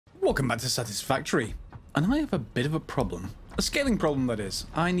Welcome back to Satisfactory, and I have a bit of a problem. A scaling problem, that is.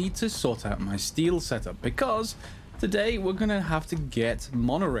 I need to sort out my steel setup, because today we're going to have to get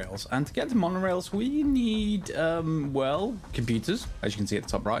monorails, and to get to monorails we need, well, computers, as you can see at the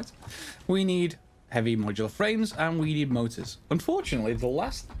top right. We need heavy modular frames, and we need motors. Unfortunately, the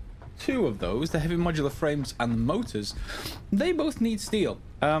last two of those, the heavy modular frames and the motors, they both need steel.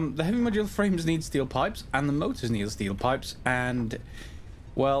 The heavy modular frames need steel pipes, and the motors need steel pipes, and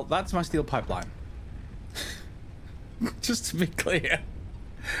well, that's my steel pipeline. Just to be clear.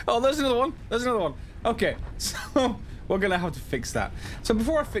 Oh, there's another one. There's another one. Okay, so we're going to have to fix that. So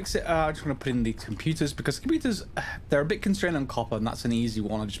before I fix it, I just want to put in the computers, because computers, they're a bit constrained on copper, and that's an easy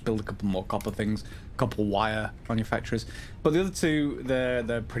one. I just build a couple more copper things, a couple wire manufacturers. But the other two,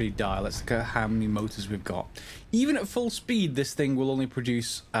 they're pretty dire. Let's look at how many motors we've got. Even at full speed, this thing will only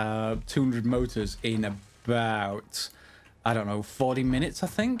produce 200 motors in about, I don't know, 40 minutes, I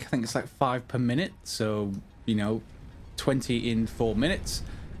think. I think it's like 5 per minute. So, you know, 20 in 4 minutes,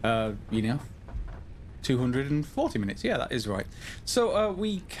 you know, 240 minutes. Yeah, that is right. So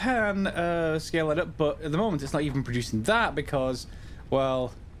we can scale it up, but at the moment it's not even producing that because,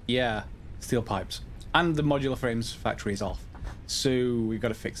 well, yeah, steel pipes. And the modular frames factory is off. So we've got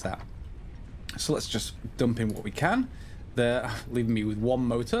to fix that. So let's just dump in what we can. They're leaving me with one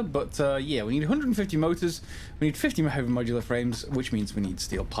motor, but yeah, we need 150 motors, we need 50 heavy modular frames, which means we need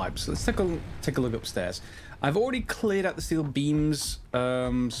steel pipes. So let's take a look upstairs. I've already cleared out the steel beams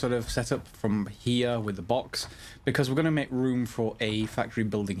sort of setup from here with the box, because we're going to make room for a factory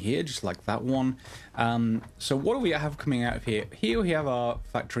building here, just like that one. So what do we have coming out of here? Here we have our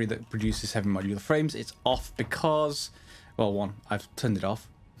factory that produces heavy modular frames. It's off because, well, one, I've turned it off,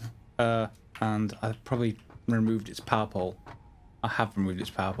 and I've probably removed its power pole. I have removed its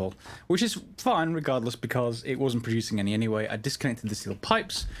power pole, which is fine regardless because it wasn't producing any anyway. I disconnected the steel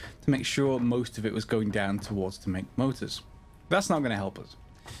pipes to make sure most of it was going down towards to make motors. That's not going to help us.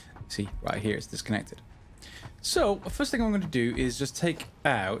 See, right here it's disconnected. So the first thing I'm going to do is just take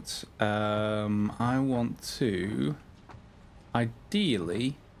out, I want to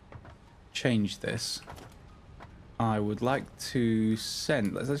ideally change this. I would like to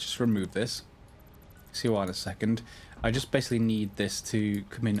send, let's just remove this. See why in a second. I just basically need this to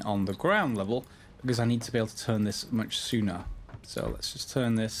come in on the ground level because I need to be able to turn this much sooner. So let's just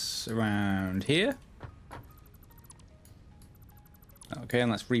turn this around here. Okay, and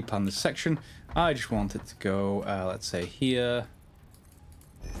let's replan this section. I just want it to go, let's say here.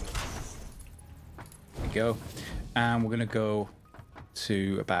 There we go. And we're going to go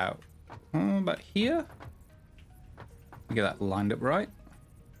to about here. Get that lined up right.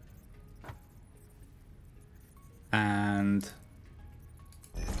 And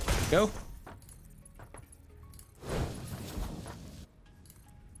go.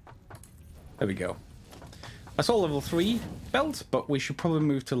 There we go. That's all level 3 belt, but we should probably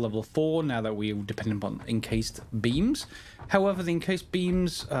move to level 4 now that we're dependent on encased beams. However, the encased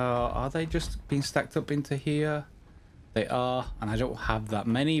beams, are they just being stacked up into here? They are, and I don't have that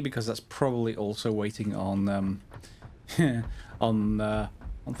many because that's probably also waiting on on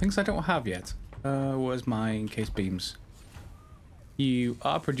things I don't have yet. Where's my encased beams? You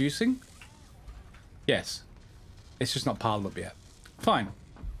are producing? Yes. It's just not piled up yet. Fine.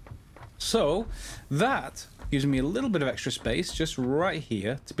 So, that gives me a little bit of extra space just right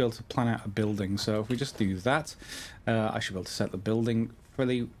here to be able to plan out a building. So if we just do that, I should be able to set the building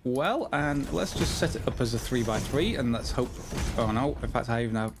really well. And let's just set it up as a 3x3 and let's hope... Oh no, in fact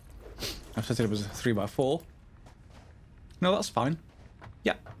I've set it up as a 3x4. No, that's fine.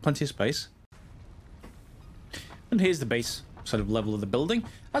 Yeah, plenty of space. And here's the base sort of level of the building.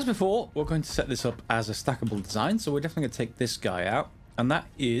 As before, we're going to set this up as a stackable design, so we're definitely going to take this guy out, and that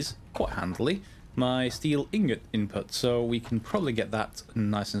is, quite handily, my steel ingot input, so we can probably get that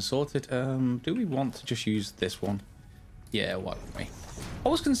nice and sorted. Do we want to just use this one? Yeah, why don't we? I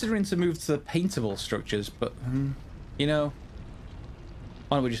was considering to move to the paintable structures, but, you know,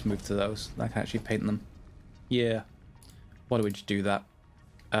 why don't we just move to those? I can actually paint them. Yeah, why don't we just do that?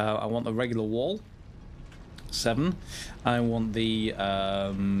 I want the regular wall. 7. I want the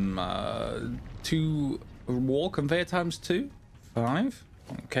 2 wall conveyor times 2. 5.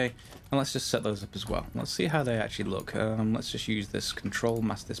 Okay, and let's just set those up as well. Let's see how they actually look. Let's just use this control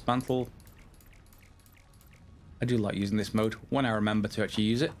mass dismantle. I do like using this mode when I remember to actually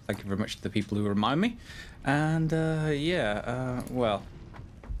use it. Thank you very much to the people who remind me. And yeah, well,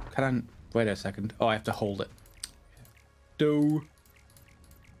 can I wait a second? Oh, I have to hold it. There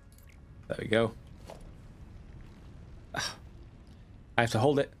we go. I have to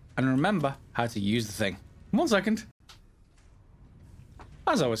hold it and remember how to use the thing. 1 second.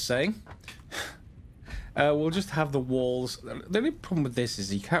 as I was saying, we'll just have the walls. The only problem with this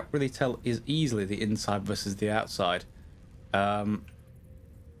is you can't really tell is easily the inside versus the outside. So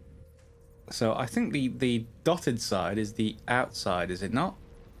I think the dotted side is the outside, is it not?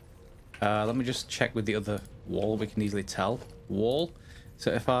 Let me just check with the other wall. We can easily tell. Wall.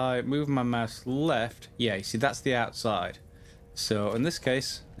 So if I move my mouse left, yeah, you see that's the outside. So in this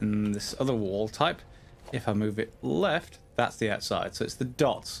case, in this other wall type, if I move it left, that's the outside. So it's the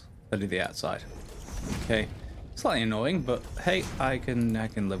dots that are the outside. Okay, slightly annoying, but hey, I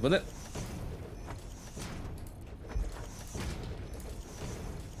can live with it.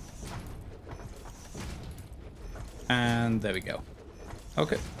 And there we go.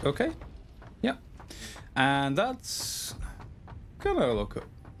 Okay, yeah, and that's gonna look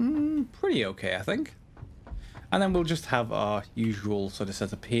pretty okay, I think. And then we'll just have our usual sort of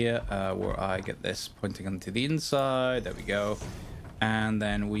setup here, where I get this pointing onto the inside. There we go. And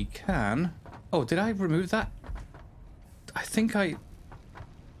then we can... Oh, did I remove that? I think I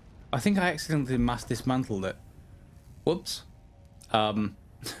accidentally mass dismantled it. Whoops. Yeah,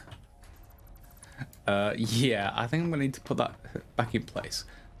 I think I'm gonna need to put that back in place.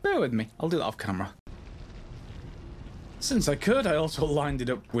 Bear with me. I'll do that off camera. Since I could, I also lined it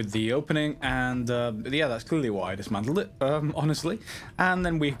up with the opening, and yeah, that's clearly why I dismantled it, honestly. And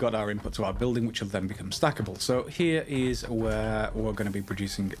then we've got our input to our building, which will then become stackable. So here is where we're going to be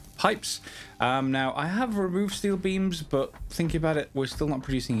producing pipes. Now, I have removed steel beams, but thinking about it, we're still not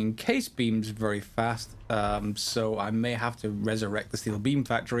producing encased beams very fast, so I may have to resurrect the steel beam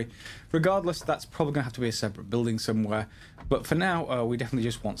factory. Regardless, that's probably going to have to be a separate building somewhere. But for now, we definitely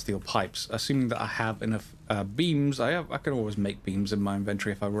just want steel pipes. Assuming that I have enough beams, I can always make beams in my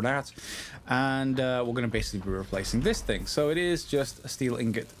inventory if I run out. And we're going to basically be replacing this thing. So it is just a steel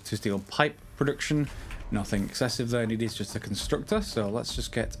ingot to steel pipe production. Nothing excessive there, and it is just a constructor. So let's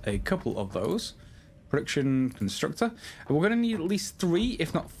just get a couple of those. Production constructor. And we're going to need at least 3,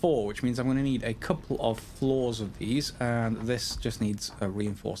 if not 4, which means I'm going to need a couple of floors of these. And this just needs a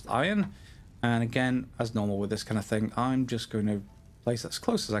reinforced iron. And again, as normal with this kind of thing, I'm just going to place it as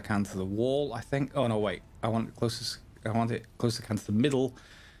close as I can to the wall, I think. Oh no, wait. I want it close as I can to the middle.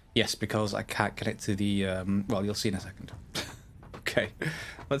 Yes, because I can't get it to the well, you'll see in a second. Okay.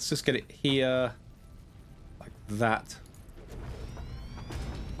 Let's just get it here like that.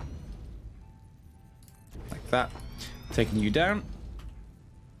 Like that. Taking you down.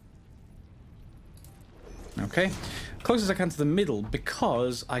 Okay. Close as I can to the middle,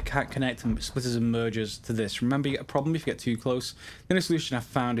 because I can't connect splitters and mergers to this. Remember, you get a problem if you get too close. The only solution I've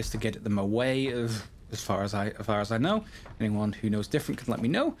found is to get them away, as far as I know. Anyone who knows different can let me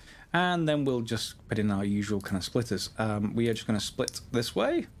know. And then we'll just put in our usual kind of splitters. We are just going to split this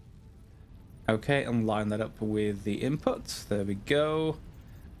way. Okay, and line that up with the input. There we go.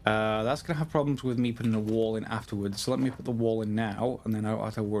 That's going to have problems with me putting a wall in afterwards. So let me put the wall in now, and then I don't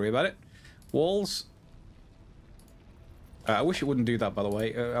have to worry about it. Walls. I wish it wouldn't do that, by the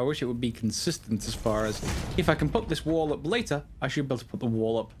way. I wish it would be consistent as far as if I can put this wall up later, I should be able to put the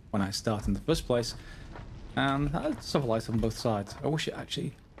wall up when I start in the first place. And that's stuff light on both sides. I wish it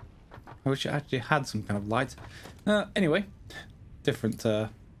actually had some kind of light. Anyway, different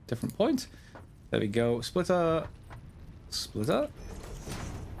point. There we go. Splitter, splitter,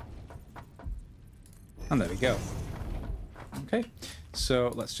 and there we go. Okay,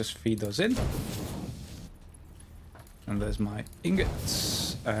 so let's just feed those in. And there's my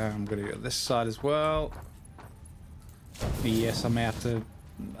ingots. I'm going to go this side as well. Yes, I may have to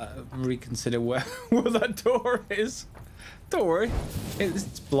reconsider where that door is. Don't worry.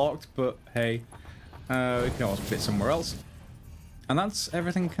 It's blocked, but hey, we can always put it somewhere else. And that's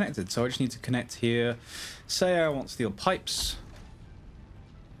everything connected. So I just need to connect here. Say I want steel pipes.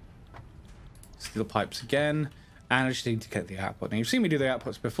 Steel pipes again. And I just need to get the output. Now, you've seen me do the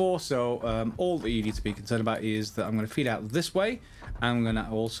outputs before, so all that you need to be concerned about is that I'm going to feed out this way, and I'm going to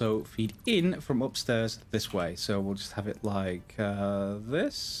also feed in from upstairs this way. So we'll just have it like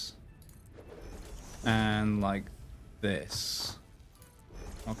this, and like this.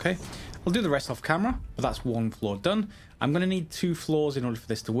 Okay, I'll do the rest off camera, but that's one floor done. I'm going to need 2 floors in order for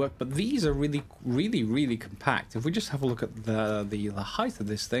this to work, but these are really, really, really compact. If we just have a look at the height of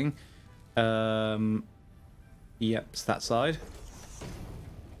this thing, yep, it's that side.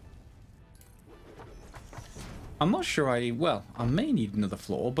 I'm not sure well, I may need another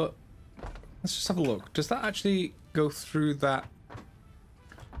floor, but let's just have a look. Does that actually go through that?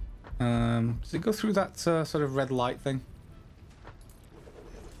 Does it go through that sort of red light thing?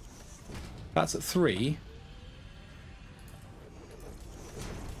 That's at 3.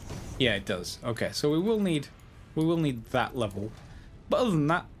 Yeah, it does. Okay, so we will need that level. But other than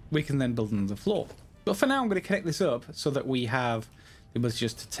that, we can then build another floor. But for now, I'm going to connect this up so that we have the ability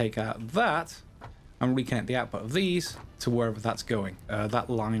just to take out that and reconnect the output of these to wherever that's going. That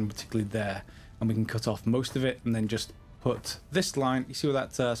line particularly there. And we can cut off most of it and then just put this line, you see where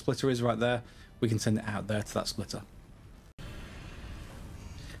that splitter is right there? We can send it out there to that splitter.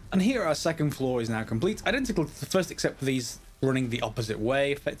 And here our second floor is now complete. Identical to the first, except for these running the opposite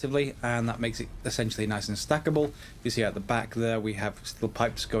way effectively, and that makes it essentially nice and stackable. You see at the back there we have steel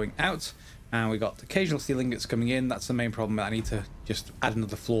pipes going out, and we got occasional steel ingots coming in. That's the main problem. I need to just add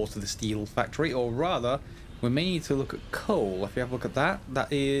another floor to the steel factory, or rather we may need to look at coal. If you have a look at that,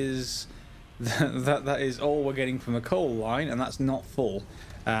 that is that is all we're getting from a coal line, and that's not full.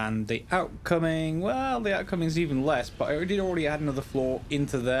 And the outcoming, well, the outcoming is even less, but I did already add another floor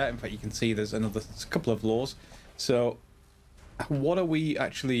into there. In fact, you can see there's a couple of floors. So what are we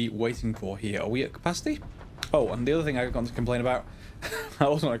actually waiting for here? Are we at capacity? Oh, and the other thing I've got to complain about, I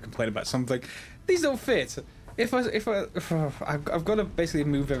also want to complain about something. These don't fit. If I've got to basically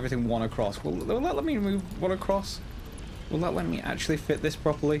move everything one across. Will that let me move one across? Will that let me actually fit this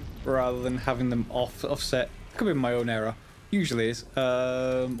properly rather than having them offset? Could be my own error. Usually is.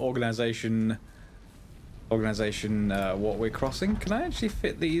 Organization. What we're crossing. Can I actually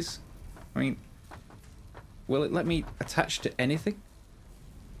fit these? I mean, will it let me attach to anything?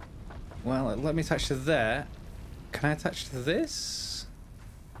 Well, it let me attach to there. Can I attach to this?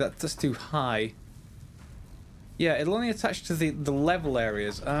 That's too high. Yeah, it'll only attach to the level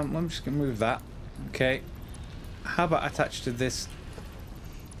areas. I'm just gonna move that. Okay. How about attach to this?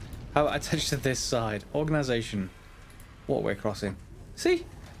 How about attach to this side? Organization. What we're crossing. See?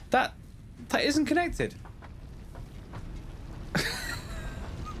 That isn't connected.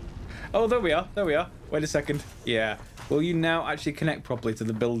 Oh, there we are. There we are. Wait a second. Yeah. Will you now actually connect properly to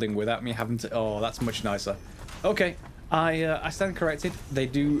the building without me having to... Oh, that's much nicer. Okay. I stand corrected. They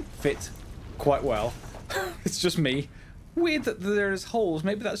do fit quite well. It's just me. Weird that there's holes.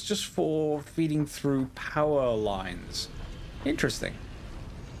 Maybe that's just for feeding through power lines. Interesting.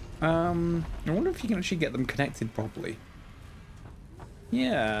 I wonder if you can actually get them connected properly.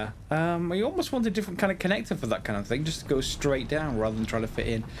 Yeah. We almost want a different kind of connector for that kind of thing, just to go straight down rather than trying to fit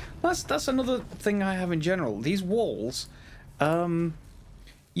in. That's another thing I have in general. These walls,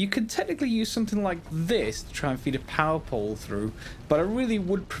 you could technically use something like this to try and feed a power pole through, but I really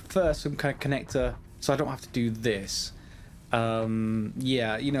would prefer some kind of connector so I don't have to do this.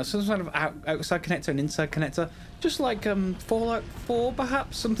 Yeah, you know, some sort of outside connector and inside connector, just like Fallout 4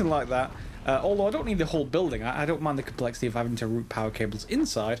 perhaps, something like that. Although I don't need the whole building. I don't mind the complexity of having to route power cables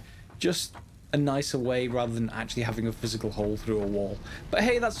inside, just a nicer way rather than actually having a physical hole through a wall. But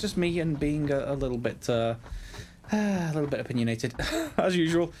hey, that's just me and being a little bit opinionated as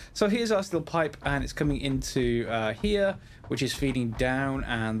usual. So here's our steel pipe, and it's coming into here, which is feeding down,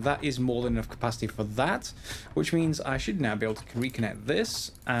 and that is more than enough capacity for that, which means I should now be able to reconnect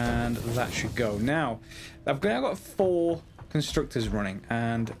this, and that should go. Now I've now got 4 constructors running,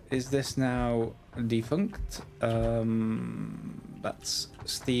 and is this now defunct? That's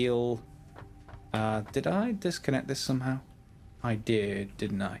steel. Did I disconnect this somehow? I did,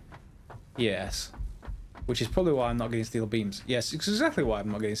 didn't I? Yes. Which is probably why I'm not getting steel beams. Yes, it's exactly why I'm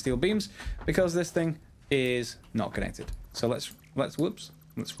not getting steel beams, because this thing is not connected. So let's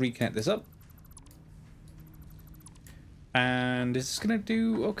reconnect this up. And is this gonna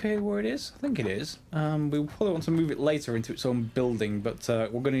do okay where it is? I think it is. We'll probably want to move it later into its own building, but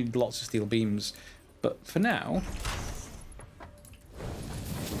we're gonna need lots of steel beams. But for now,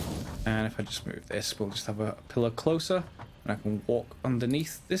 and if I just move this, we'll just have a pillar closer, and I can walk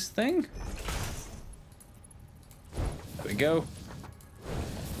underneath this thing. There we go.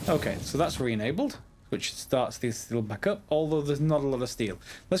 Okay, so that's re-enabled, which starts the steel back up, although there's not a lot of steel.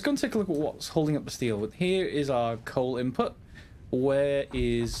 Let's go and take a look at what's holding up the steel. Here is our coal input. Where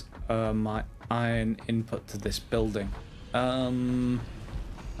is my iron input to this building? Am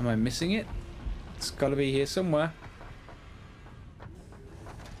I missing it? It's got to be here somewhere.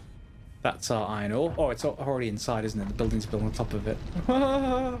 That's our iron ore. Oh, it's already inside, isn't it? The building's built on top of it.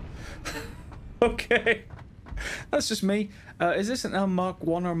 Okay. That's just me. Is this an Mark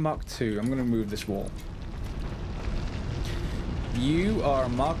 1 or Mark 2? I'm going to move this wall. You are a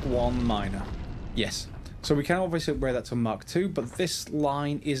Mark 1 miner. Yes. So we can obviously upgrade that to Mark 2, but this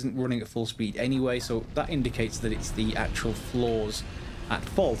line isn't running at full speed anyway, so that indicates that it's the actual floors at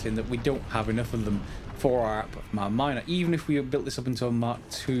fault, in that we don't have enough of them for our output from our miner, even if we built this up into a Mark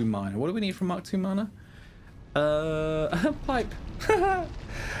 2 miner. What do we need from Mark 2 miner? Pipe.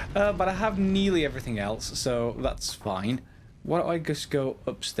 But I have nearly everything else, so that's fine. why don't I just go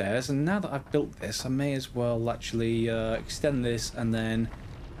upstairs? And now that I've built this, I may as well actually extend this and then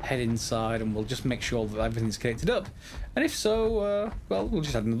head inside, and we'll just make sure that everything's connected up. And if so, well, we'll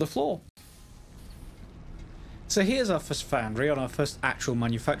just add another floor. So here's our first foundry on our first actual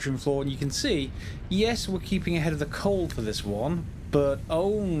manufacturing floor, and you can see, yes, we're keeping ahead of the coal for this one, but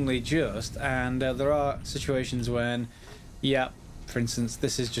only just. And there are situations when, yeah, for instance,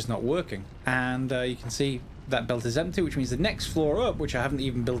 this is just not working, and you can see that belt is empty, which means the next floor up, which I haven't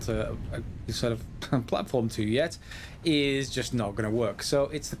even built a sort of platform to yet, is just not going to work. So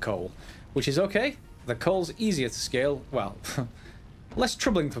it's the coal, which is okay. The coal's easier to scale. Well, less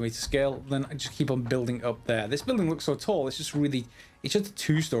troubling for me to scale than I just keep on building up there. This building looks so tall. It's just a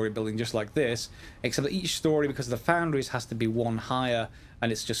two-story building just like this, except that each story, because of the foundries, has to be one higher,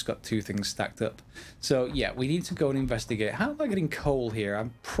 and it's just got two things stacked up. So yeah, we need to go and investigate. How am I getting coal here?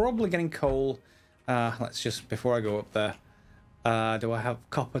 I'm probably getting coal. Let's just, before I go up there, do I have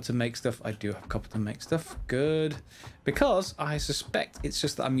copper to make stuff? I do have copper to make stuff. Good. Because I suspect it's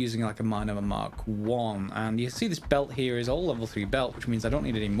just that I'm using like a miner Mark 1. And you see this belt here is all level 3 belt, which means I don't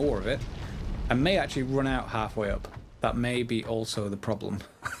need any more of it. I may actually run out halfway up. That may be also the problem.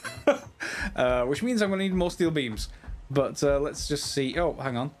 Which means I'm going to need more steel beams. But let's just see. Oh,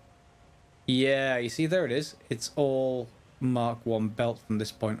 hang on. Yeah, you see, there it is. It's all Mark 1 belt from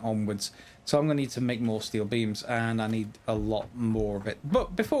this point onwards. So I'm going to need to make more steel beams, and I need a lot more of it.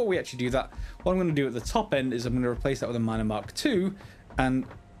 But before we actually do that, what I'm going to do at the top end is I'm going to replace that with a miner Mark 2. And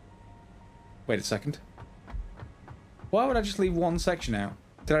wait a second. Why would I just leave one section out?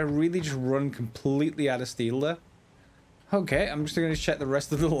 Did I really just run completely out of steel there? Okay, I'm just going to check the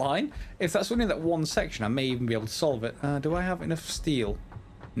rest of the line. If that's only that one section, I may even be able to solve it. Do I have enough steel?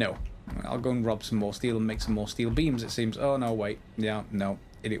 No. I'll go and rob some more steel and make some more steel beams, it seems. Oh, no, wait. Yeah, no.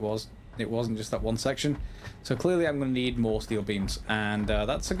 It wasn't just that one section. So clearly I'm going to need more steel beams. And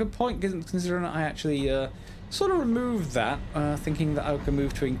that's a good point, considering I actually sort of removed that, thinking that I could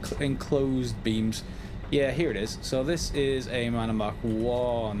move to enclosed beams. Yeah, here it is. So this is a miner Mark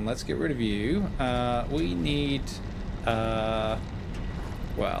 1. Let's get rid of you. We need... well,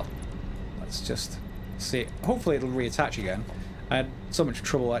 let's just see. Hopefully it'll reattach again. I had so much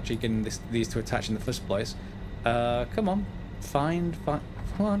trouble actually getting these to attach in the first place. Come on, come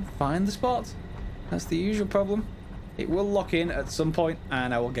on, find the spot. That's the usual problem. It will lock in at some point,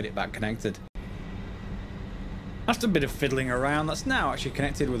 and I will get it back connected. After a bit of fiddling around, that's now actually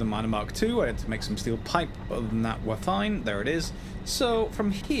connected with a miner Mark 2. I had to make some steel pipe, but other than that, we're fine. There it is. So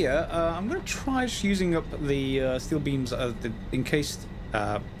from here, I'm going to try just using up the steel beams, the encased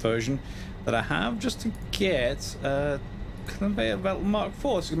version that I have, just to get conveyor belt Mark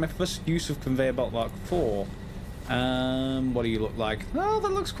 4. This is my first use of conveyor belt Mark 4. What do you look like? Oh,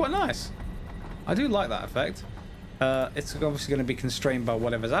 that looks quite nice. I do like that effect. It's obviously going to be constrained by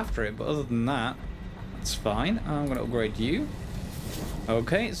whatever's after it, but other than that, it's fine. I'm going to upgrade you.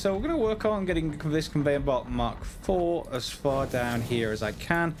 Okay, so we're going to work on getting this conveyor belt Mark 4 as far down here as I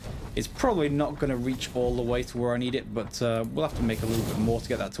can. It's probably not going to reach all the way to where I need it, but we'll have to make a little bit more to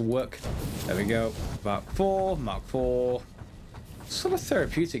get that to work. There we go. Mark 4, Mark 4. Sort of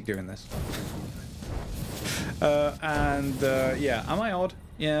therapeutic doing this. Yeah, am I odd?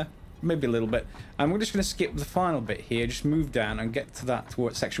 Yeah, maybe a little bit. And we're just going to skip the final bit here, just move down and get to that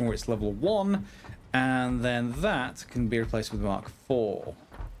section where it's level 1. And then that can be replaced with Mark 4.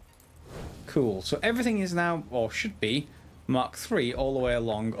 Cool. So everything is now, or should be, Mark 3 all the way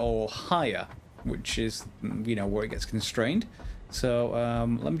along or higher, which is, you know, where it gets constrained. So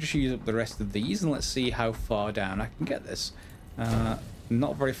let me just use up the rest of these and let's see how far down I can get this.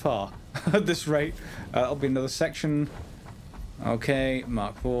 Not very far at this rate. That'll be another section. Okay,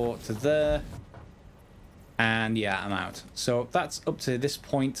 Mark 4 to there. And yeah, I'm out. So that's up to this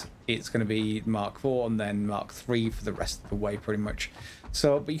point. It's going to be Mark 4 and then Mark 3 for the rest of the way, pretty much.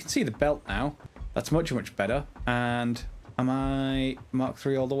 So, but you can see the belt now. That's much, much better. And am I Mark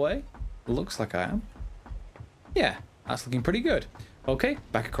 3 all the way? Looks like I am. Yeah, that's looking pretty good. Okay,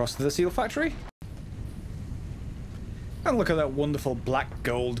 back across to the steel factory. And look at that wonderful black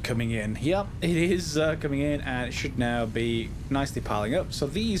gold coming in. Yep, it is coming in, and it should now be nicely piling up. So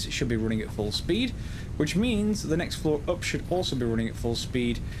these should be running at full speed, which means the next floor up should also be running at full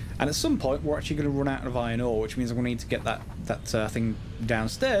speed. And at some point, we're actually going to run out of iron ore, which means I'm going to need to get that thing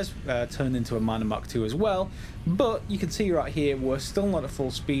downstairs turned into a miner Mark 2 as well. But you can see right here, we're still not at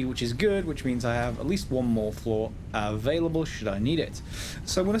full speed, which is good, which means I have at least one more floor available should I need it.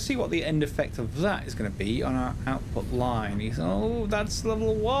 So I'm going to see what the end effect of that is going to be on our output line. Oh, that's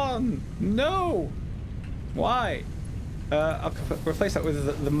level 1. No! Why? I'll replace that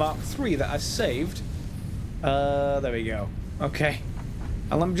with the Mark 3 that I saved. There we go. Okay.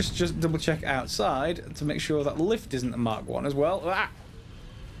 And let me just double check outside to make sure that lift isn't a Mark 1 as well. Ah!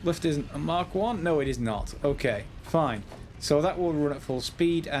 Lift isn't a Mark 1? No, it is not. Okay, fine. So that will run at full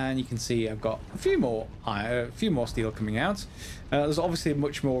speed, and you can see I've got a few more steel coming out. There's obviously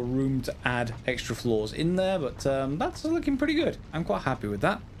much more room to add extra floors in there, but that's looking pretty good. I'm quite happy with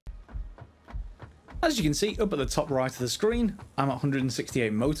that. As you can see up at the top right of the screen, I'm at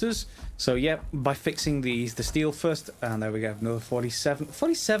 168 motors. So yeah, by fixing the steel first, and there we go, another 47.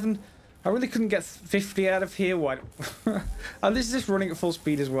 47? I really couldn't get 50 out of here. Why? And this is just running at full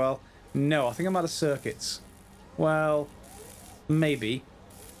speed as well. No, I think I'm out of circuits. Well, maybe.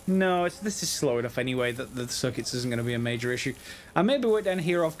 No, this is slow enough anyway that the circuits isn't going to be a major issue. I maybe wait down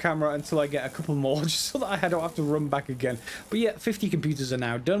here off camera until I get a couple more, just so that I don't have to run back again. But yeah, 50 computers are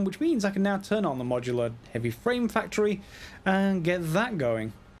now done, which means I can now turn on the modular heavy frame factory and get that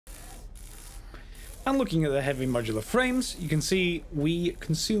going. And looking at the heavy modular frames, you can see we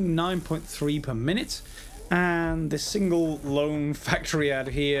consume 9.3 per minute. And this single lone factory out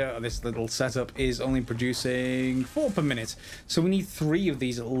here, this little setup, is only producing 4 per minute. So we need 3 of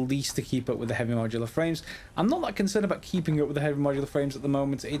these at least to keep up with the heavy modular frames. I'm not that concerned about keeping up with the heavy modular frames at the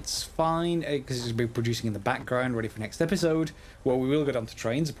moment. It's fine, because it's going to be producing in the background, ready for next episode. Well, we will get onto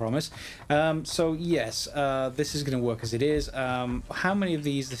trains, I promise. So yes, this is going to work as it is. How many of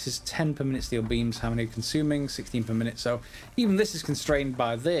these? This is 10 per minute steel beams. How many consuming? 16 per minute. So even this is constrained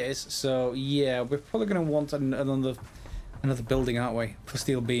by this. So yeah, we're probably going to want another building, aren't we, for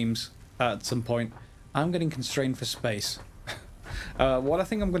steel beams at some point. I'm getting constrained for space. What I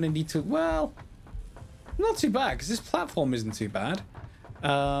think I'm going to need to, well, not too bad, because this platform isn't too bad.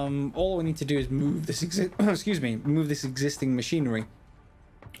 All we need to do is move this move this existing machinery.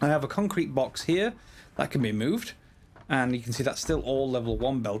 I have a concrete box here that can be moved, and you can see that's still all level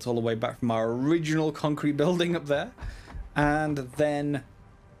 1 belt all the way back from our original concrete building up there. And then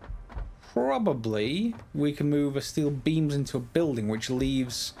probably we can move a steel beams into a building, which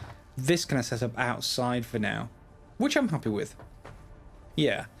leaves this kind of setup outside for now, which I'm happy with.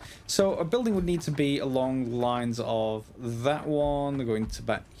 Yeah, so a building would need to be along the lines of that one going to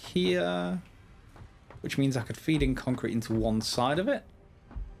back here, which means I could feed in concrete into one side of it.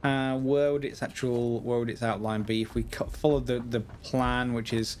 Where would its outline be if we followed the plan,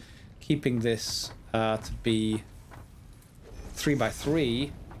 which is keeping this to be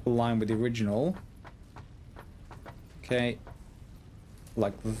 3x3 aligned with the original? Okay,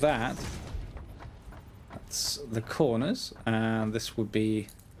 like that. That's the corners, and this would be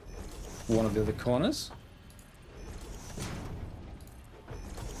one of the other corners.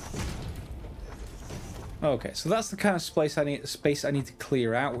 Okay, so that's the kind of space I need to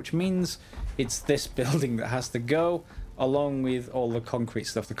clear out, which means it's this building that has to go along with all the concrete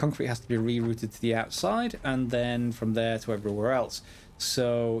stuff. The concrete has to be rerouted to the outside, and then from there to everywhere else.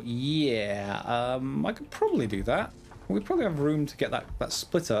 So yeah, I could probably do that. We probably have room to get that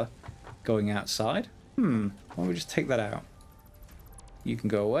splitter going outside. Why don't we just take that out? You can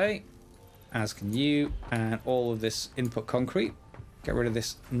go away, as can you, and all of this input concrete. Get rid of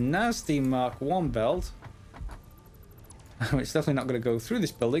this nasty Mark 1 belt. It's definitely not going to go through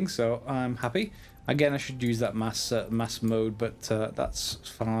this building, so I'm happy. Again, I should use that mass mode, but that's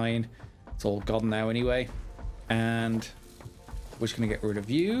fine. It's all gone now anyway. And we're just going to get rid of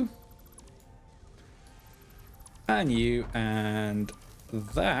you. And you, and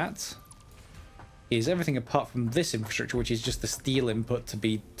that is everything apart from this infrastructure, which is just the steel input to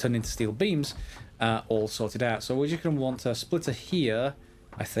be turned into steel beams, all sorted out. So we're just going to want a splitter here,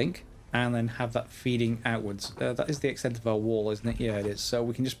 I think, and then have that feeding outwards. That is the extent of our wall, isn't it? Yeah, it is. So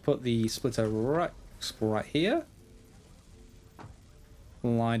we can just put the splitter right here,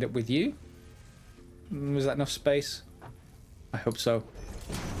 lined up with you. Was that enough space? I hope so.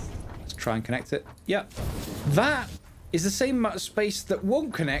 Let's try and connect it. Yep. That is the same amount of space that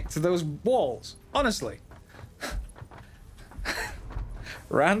won't connect to those walls. Honestly.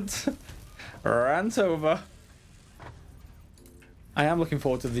 Rant over. I am looking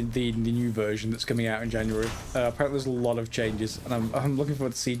forward to the new version that's coming out in January. Apparently there's a lot of changes, and I'm looking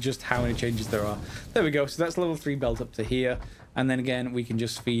forward to see just how many changes there are. There we go. So that's level 3 belt up to here. And then again, we can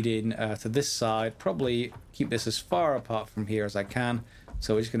just feed in to this side. Probably keep this as far apart from here as I can.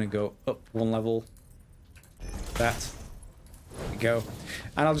 So we're just going to go up 1 level. That. There we go.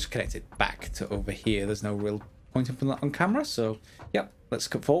 And I'll just connect it back to over here. There's no real point in putting that on camera. So, yep, let's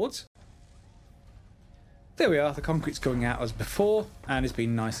cut forwards. There we are. The concrete's going out as before, and it's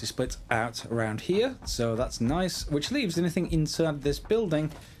been nicely split out around here. So that's nice, which leaves anything inside this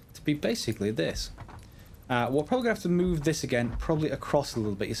building to be basically this. We're probably going to have to move this again, probably across a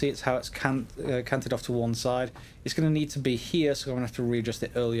little bit. You see it's how it's canted off to one side. It's going to need to be here, so I'm going to have to readjust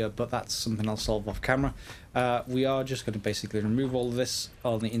it earlier, but that's something I'll solve off camera. We are just going to basically remove all of this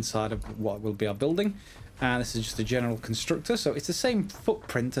on the inside of what will be our building. And this is just a general constructor, so it's the same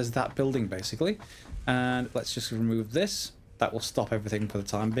footprint as that building, basically. And let's just remove this. That will stop everything for the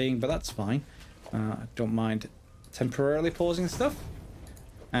time being, but that's fine. I don't mind temporarily pausing stuff.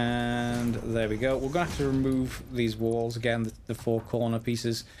 And there we go. We're going to have to remove these walls again, the four corner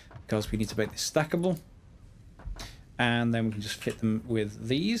pieces, because we need to make this stackable. And then we can just fit them with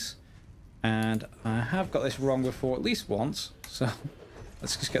these. And I have got this wrong before at least once, so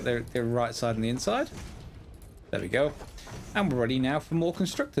let's just get the right side and the inside. There we go. And we're ready now for more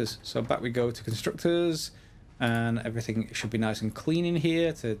constructors. So back we go to constructors, and everything should be nice and clean in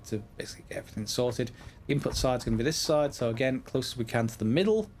here to basically get everything sorted. The input side's going to be this side, so again, close as we can to the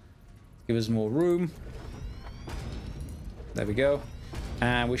middle. Give us more room. There we go.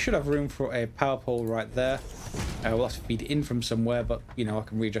 And we should have room for a power pole right there. We'll have to feed it in from somewhere, but, you know, I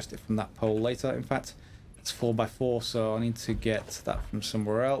can readjust it from that pole later. In fact, it's 4x4, so I need to get that from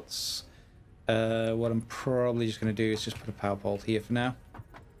somewhere else. What I'm probably just going to do is just put a power pole here for now.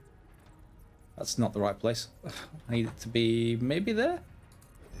 That's not the right place. I need it to be maybe there.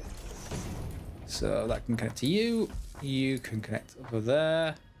 So that can connect to you. You can connect over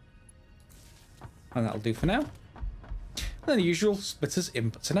there. And that'll do for now. And then the usual splitters,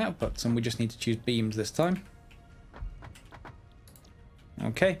 inputs and outputs. And we just need to choose beams this time.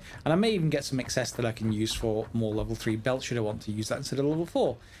 Okay. And I may even get some excess that I can use for more level 3 belts should I want to use that instead of level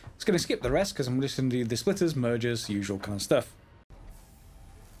 4. It's going to skip the rest because I'm just going to do the splitters, mergers, usual kind of stuff.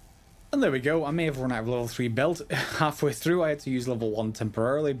 And there we go. I may have run out of level 3 belt halfway through. I had to use level 1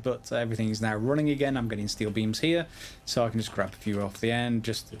 temporarily, but everything is now running again. I'm getting steel beams here, so I can just grab a few off the end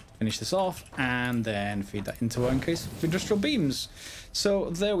just to finish this off, and then feed that into our case of industrial beams. So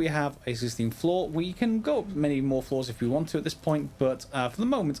there we have a existing floor. We can go up many more floors if we want to at this point, but for the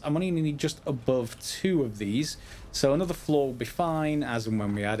moment, I'm only need just above 2 of these. So another floor will be fine as and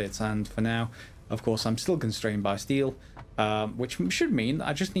when we add it, and for now, of course, I'm still constrained by steel. Which should mean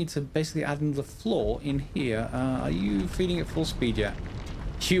I just need to basically add another floor in here. Are you feeding at full speed yet?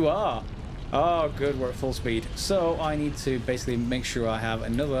 You are! Oh, good, we're at full speed. So I need to basically make sure I have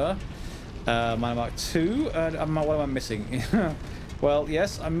another Miner Mark II. What am I missing? Well,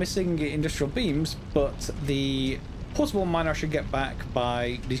 yes, I'm missing industrial beams, but the portable miner I should get back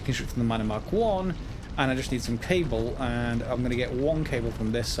by deconstructing the Miner Mark I, and I just need some cable, and I'm going to get 1 cable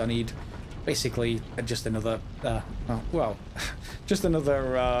from this. I need basically just another just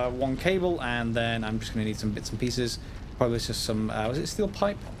another 1 cable, and then I'm just going to need some bits and pieces. Probably just some was it steel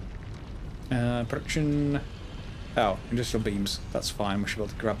pipe production? Oh, industrial beams, that's fine. We should be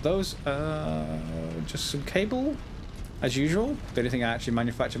able to grab those. Just some cable as usual. The only thing I actually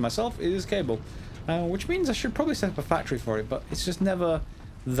manufacture myself is cable, which means I should probably set up a factory for it, but it's just never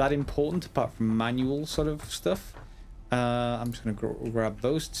that important apart from manual sort of stuff. I'm just going to grab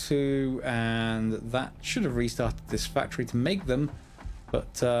those 2, and that should have restarted this factory to make them,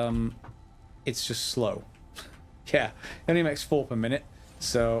 but it's just slow. Yeah, it only makes 4 per minute.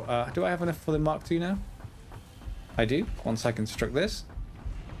 So do I have enough for the Mark II now? I do, once I construct this.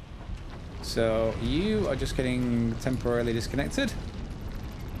 So you are just getting temporarily disconnected.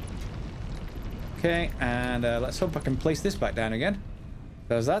 Okay, and let's hope I can place this back down again,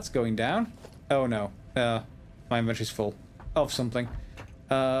 because that's going down. Oh no. My inventory's full of something.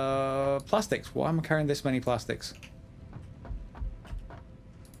 Plastics. Why am I carrying this many plastics?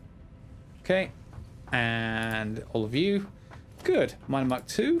 Okay. And all of you. Good. Miner Mark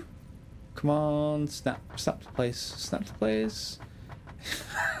II. Come on. Snap to place. Snap to place.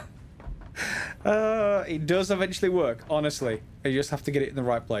 It does eventually work, honestly. You just have to get it in the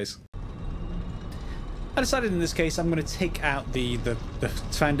right place. I decided in this case I'm going to take out the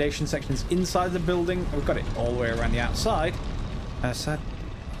foundation sections inside the building. We've got it all the way around the outside.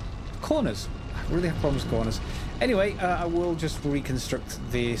 Corners. I really have problems with corners. Anyway, I will just reconstruct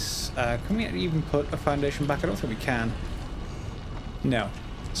this. Can we even put a foundation back? I don't think we can. No.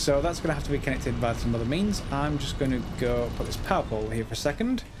 So that's going to have to be connected by some other means. I'm just going to go put this power pole here for a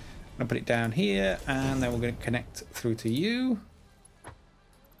second. I'm going to put it down here, and then we're going to connect through to you.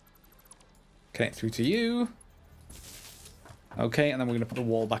 Connect through to you. Okay, and then we're going to put the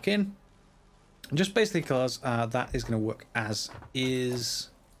wall back in. Just basically because that is going to work as is.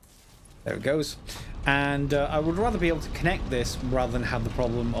 There it goes. And I would rather be able to connect this rather than have the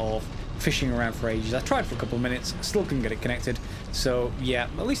problem of fishing around for ages. I tried for a couple of minutes, still couldn't get it connected. So yeah,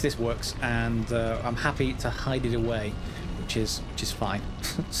 at least this works, and I'm happy to hide it away. which is fine.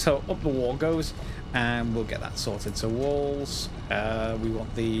 So up the wall goes, and we'll get that sorted. So walls, we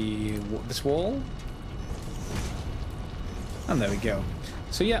want this wall, and there we go.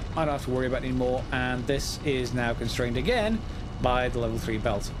 So yeah, I don't have to worry about it anymore, and this is now constrained again by the level 3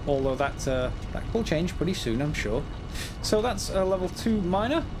 belt, although that will change pretty soon, I'm sure. So that's a level 2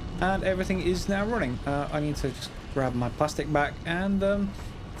 miner, and everything is now running. I need to just grab my plastic back and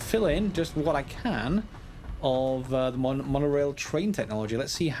fill in just what I can of the monorail train technology.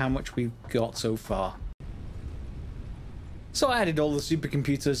 Let's see how much we've got so far. So I added all the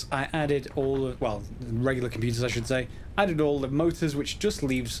supercomputers, I added all the, well, regular computers I should say, I added all the motors, which just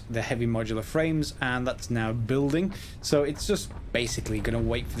leaves the heavy modular frames, and that's now building. So it's just basically going to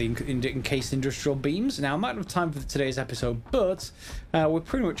wait for the encased industrial beams. Now I'm out of time for today's episode, but we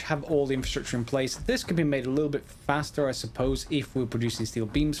pretty much have all the infrastructure in place. This can be made a little bit faster, I suppose, if we're producing steel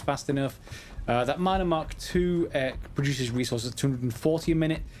beams fast enough. That Miner Mark II produces resources at 240 a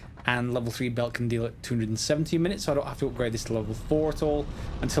minute, and level 3 belt can deal at 270 a minute, so I don't have to upgrade this to level 4 at all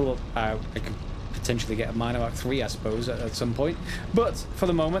until I could potentially get a Miner Mark III, I suppose, at some point. But for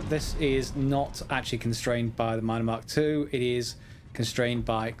the moment, this is not actually constrained by the Miner Mark II. It is constrained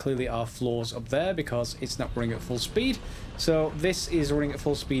by clearly our floors up there because it's not running at full speed. So this is running at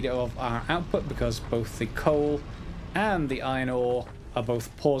full speed of our output because both the coal and the iron ore are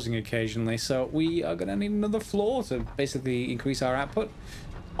both pausing occasionally. So we are going to need another floor to basically increase our output.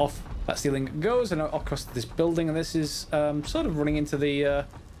 Off that steel ingot goes and across this building, and this is sort of running into the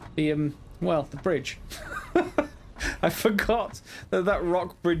bridge. I forgot that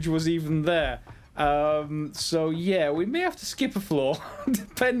rock bridge was even there. So yeah, we may have to skip a floor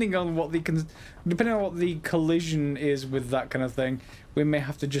depending on what the collision is with that kind of thing. We may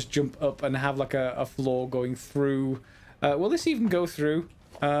have to just jump up and have like a floor going through. Will this even go through?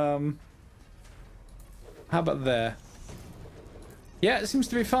 How about there? Yeah, it seems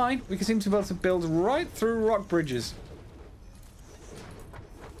to be fine. We seem to be able to build right through rock bridges.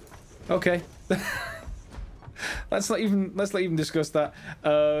 Okay. let's not even discuss that.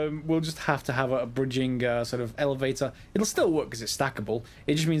 We'll just have to have a bridging sort of elevator. It'll still work because it's stackable.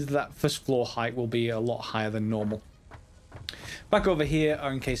 It just means that first floor height will be a lot higher than normal. Back over here,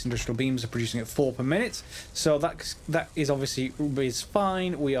 our encased industrial beams are producing at 4 per minute, so that is obviously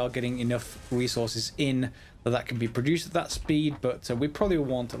fine. We are getting enough resources in that can be produced at that speed, but we probably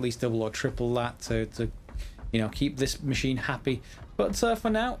want at least double or triple that to you know, keep this machine happy. But for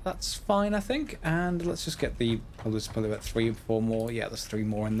now, that's fine, I think. And let's just get probably about 3 or 4 more. Yeah, there's 3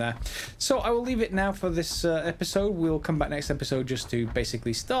 more in there. So I will leave it now for this episode. We'll come back next episode just to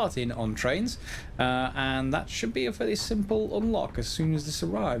basically start in on trains. And that should be a fairly simple unlock as soon as this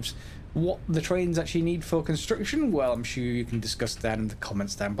arrives. What the trains actually need for construction, well, I'm sure you can discuss that in the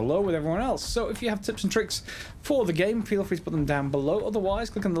comments down below with everyone else. So if you have tips and tricks for the game, feel free to put them down below. Otherwise,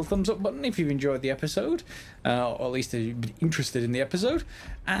 click on the thumbs up button if you've enjoyed the episode, or at least you've been interested in the episode.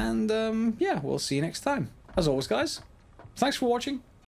 And yeah, we'll see you next time. As always, guys, thanks for watching.